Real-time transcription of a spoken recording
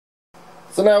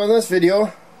So now in this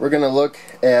video we're going to look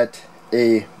at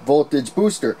a voltage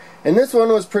booster, and this one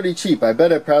was pretty cheap. I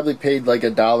bet I probably paid like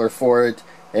 $1 for it,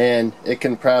 and it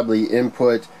can probably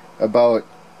input about,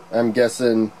 I'm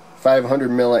guessing, 500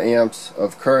 milliamps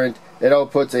of current. It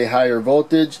outputs a higher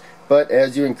voltage, but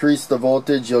as you increase the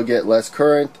voltage you'll get less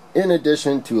current in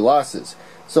addition to losses.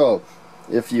 So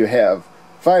if you have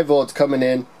 5 volts coming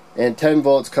in and 10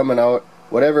 volts coming out,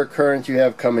 whatever current you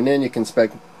have coming in, you can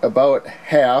expect about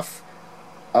half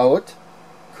out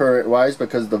current wise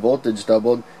because the voltage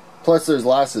doubled, plus there's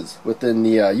losses within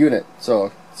the unit,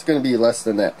 so it's going to be less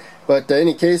than that. But in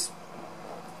any case,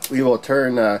 we will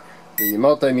turn the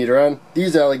multimeter on.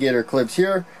 These alligator clips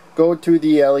here go to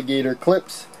the alligator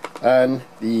clips on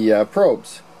the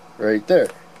probes right there.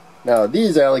 Now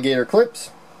these alligator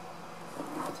clips,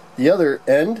 the other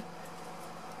end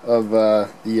of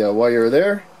the wire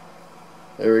there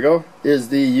we go, is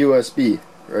the USB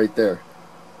right there.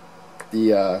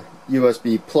 The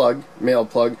USB plug, male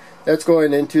plug, that's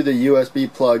going into the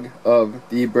USB plug of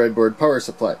the breadboard power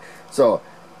supply. So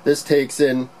this takes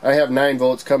in, I have 9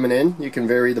 volts coming in. You can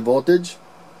vary the voltage,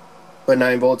 but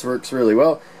 9 volts works really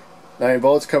well. 9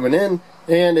 volts coming in,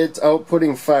 and it's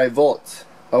outputting 5 volts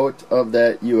out of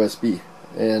that USB.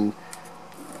 And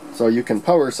so you can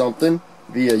power something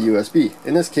via USB.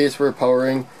 In this case we're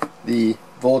powering the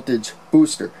voltage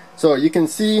booster. So you can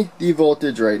see the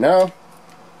voltage right now.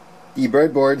 The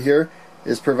breadboard here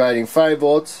is providing 5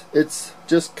 volts. It's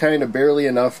just kind of barely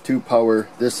enough to power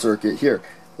this circuit here.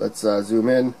 Let's zoom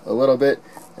in a little bit,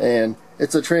 and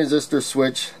it's a transistor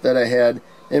switch that I had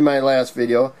in my last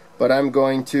video, but I'm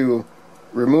going to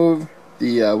remove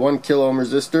the 1 kilo ohm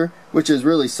resistor, which is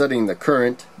really setting the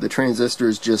current. The transistor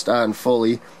is just on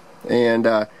fully, and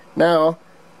now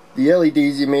the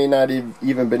LEDs, you may not have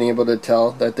even been able to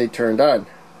tell that they turned on.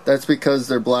 That's because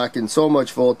they're blocking so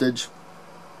much voltage,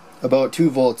 about 2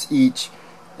 volts each,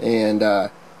 and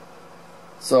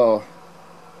so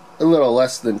a little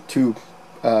less than 2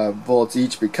 volts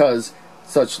each because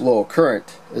such low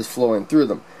current is flowing through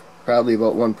them, probably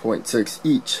about 1.6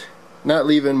 each, not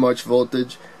leaving much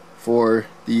voltage for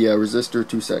the resistor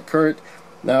to set current.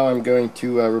 Now I'm going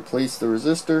to replace the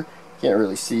resistor. Can't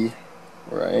really see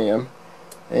where I am,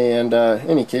 and in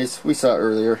any case, we saw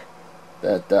earlier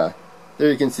that there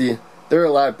you can see they're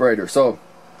a lot brighter. So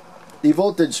the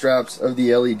voltage drops of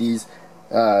the LEDs,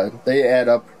 they add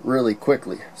up really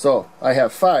quickly. So I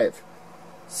have 5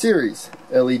 series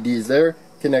LEDs there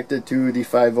connected to the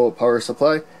 5 volt power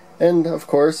supply, and of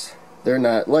course they're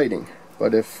not lighting.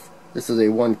 But if this is a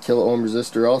 1 kilo ohm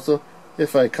resistor also,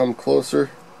 if I come closer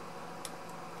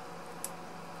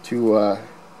to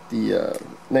the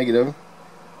negative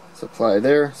supply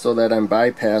there, so that I'm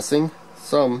bypassing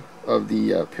some of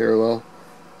the parallel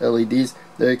LEDs,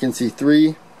 there you can see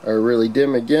 3 are really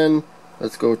dim again.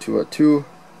 Let's go to a 2,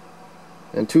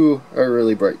 and 2 are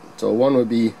really bright, so 1 would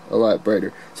be a lot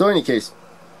brighter. So in any case,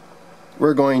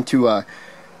 we're going to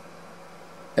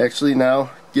actually now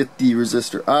get the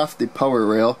resistor off the power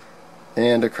rail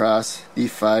and across the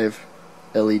 5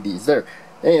 LEDs there,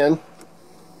 and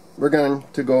we're going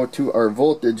to go to our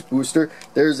voltage booster.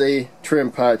 There's a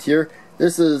trim pot here.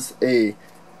 This is a,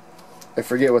 I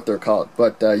forget what they're called,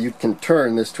 but you can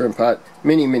turn this trim pot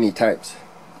many times.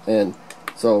 And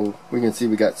so we can see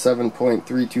we got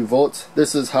 7.32 volts.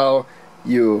 This is how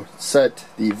you set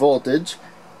the voltage,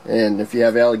 and if you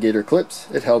have alligator clips,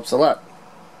 it helps a lot.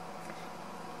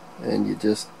 And you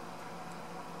just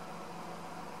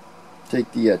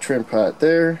take the trim pot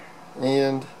there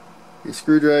and a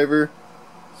screwdriver.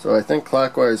 So I think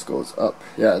clockwise goes up.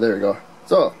 Yeah, there we go.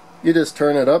 So you just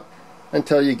turn it up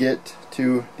until you get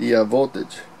to the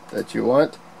voltage that you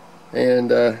want,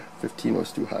 and 15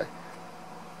 was too high.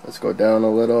 Let's go down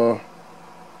a little,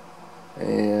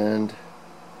 and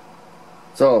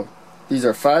so these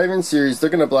are 5 in series.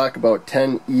 They're going to block about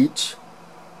 10 each,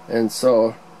 and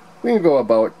so we can go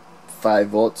about 5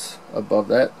 volts above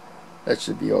that. That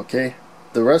should be okay.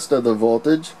 The rest of the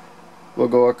voltage will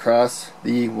go across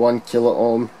the 1 kilo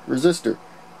ohm resistor,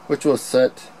 which will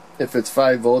set, if it's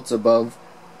 5 volts above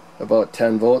about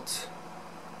 10 volts,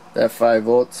 that 5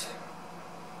 volts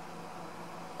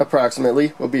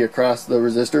approximately will be across the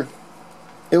resistor.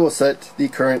 It will set the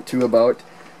current to about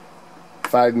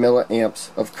 5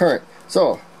 milliamps of current.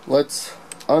 So let's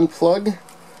unplug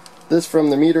this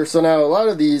from the meter. So now a lot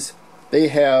of these, they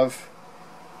have,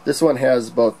 this one has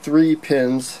about 3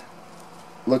 pins.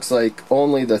 Looks like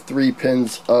only the 3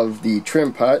 pins of the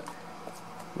trim pot.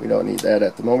 We don't need that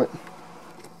at the moment.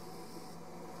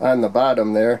 On the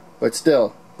bottom there, but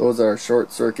still those are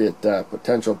short circuit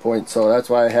potential points, so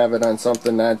that's why I have it on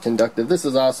something non-conductive. This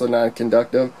is also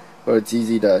non-conductive, but it's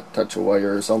easy to touch a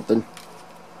wire or something,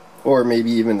 or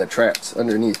maybe even the traps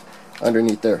underneath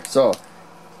there. So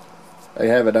I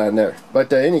have it on there.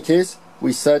 But in any case,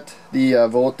 we set the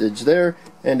voltage there,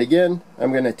 and again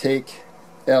I'm going to take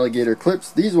alligator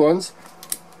clips. These ones,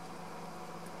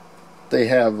 they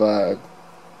have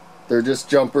they're just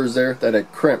jumpers there that I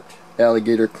crimped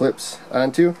alligator clips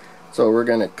onto. So we're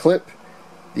going to clip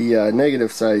the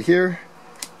negative side here,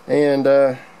 and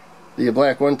the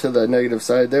black one to the negative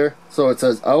side there, so it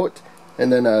says out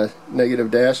and then a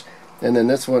negative dash, and then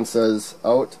this one says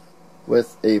out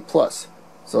with a plus.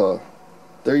 So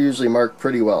they're usually marked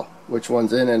pretty well which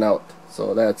one's in and out.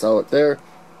 So that's out there,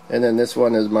 and then this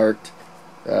one is marked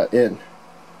in,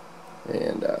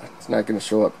 and it's not going to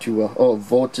show up too well. Oh,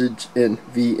 voltage in,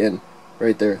 V in,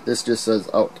 right there. This just says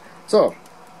out. So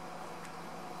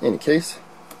in any case,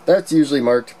 that's usually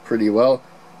marked pretty well.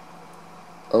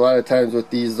 A lot of times with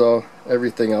these though,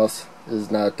 everything else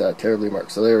is not terribly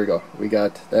marked. So there we go. We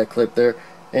got that clip there,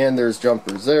 and there's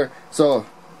jumpers there. So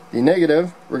the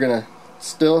negative we're going to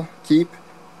still keep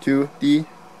to the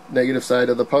negative side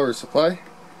of the power supply,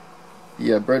 the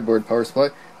breadboard power supply.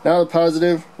 Now the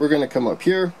positive, we're going to come up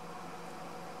here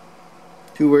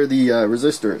to where the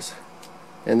resistor is.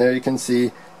 And there you can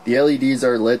see the LEDs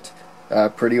are lit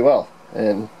pretty well,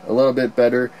 and a little bit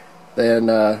better than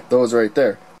those right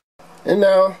there. And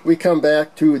now we come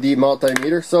back to the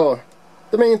multimeter. So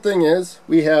the main thing is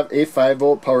we have a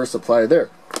 5-volt power supply there,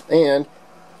 and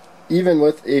even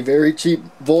with a very cheap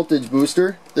voltage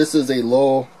booster, this is a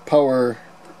low power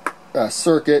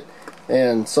circuit,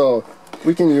 and so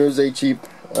we can use a cheap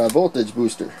voltage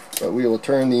booster. But we will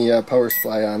turn the power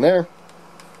supply on there,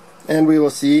 and we will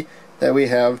see that we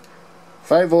have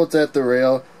 5 volts at the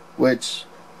rail, which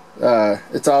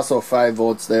it's also 5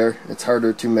 volts there. It's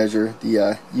harder to measure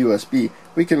the USB.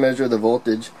 We can measure the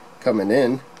voltage coming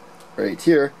in right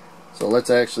here, so let's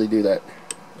actually do that.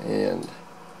 And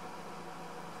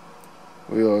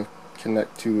we will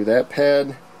connect to that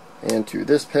pad and to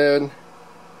this pad,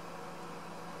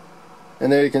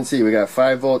 and there you can see we got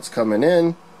 5 volts coming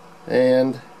in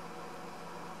and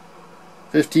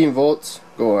 15 volts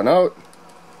going out.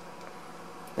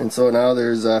 And so now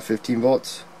there's 15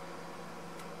 volts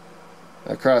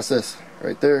across this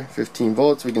right there, 15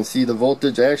 volts. We can see the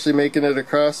voltage actually making it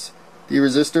across the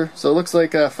resistor. So it looks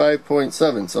like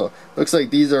 5.7. So looks like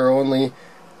these are only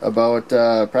about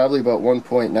probably about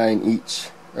 1.9 each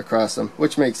across them,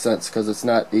 which makes sense because it's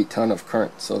not a ton of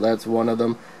current. So that's one of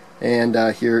them, and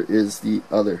here is the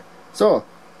other. So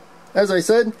as I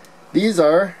said, these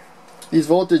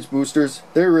voltage boosters,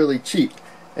 they're really cheap,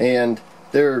 and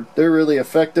they're really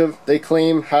effective. They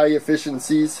claim high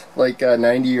efficiencies like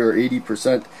 90 or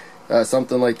 80%,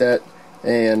 something like that,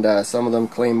 and some of them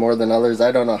claim more than others.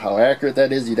 I don't know how accurate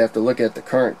that is. You'd have to look at the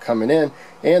current coming in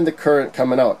and the current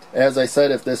coming out. As I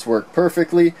said, if this worked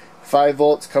perfectly, 5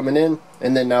 volts coming in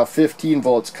and then now 15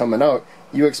 volts coming out,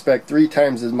 you expect 3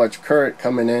 times as much current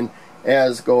coming in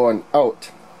as going out.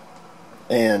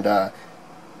 And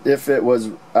if it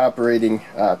was operating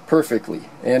perfectly,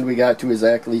 and we got to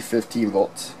exactly 15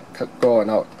 volts going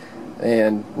out,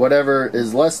 and whatever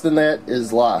is less than that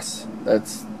is loss.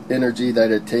 That's energy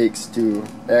that it takes to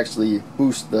actually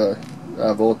boost the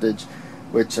voltage,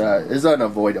 which is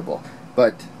unavoidable.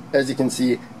 But as you can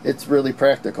see, it's really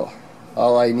practical.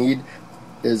 All I need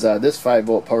is this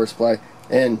 5-volt power supply,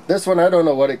 and this one I don't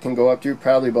know what it can go up to,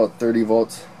 probably about 30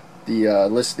 volts. The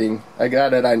listing, I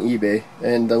got it on eBay,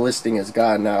 and the listing is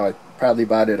gone now. I probably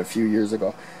bought it a few years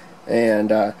ago.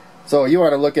 And so you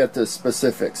want to look at the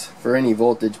specifics for any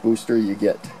voltage booster you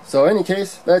get. So in any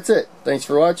case, that's it. Thanks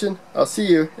for watching. I'll see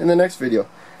you in the next video.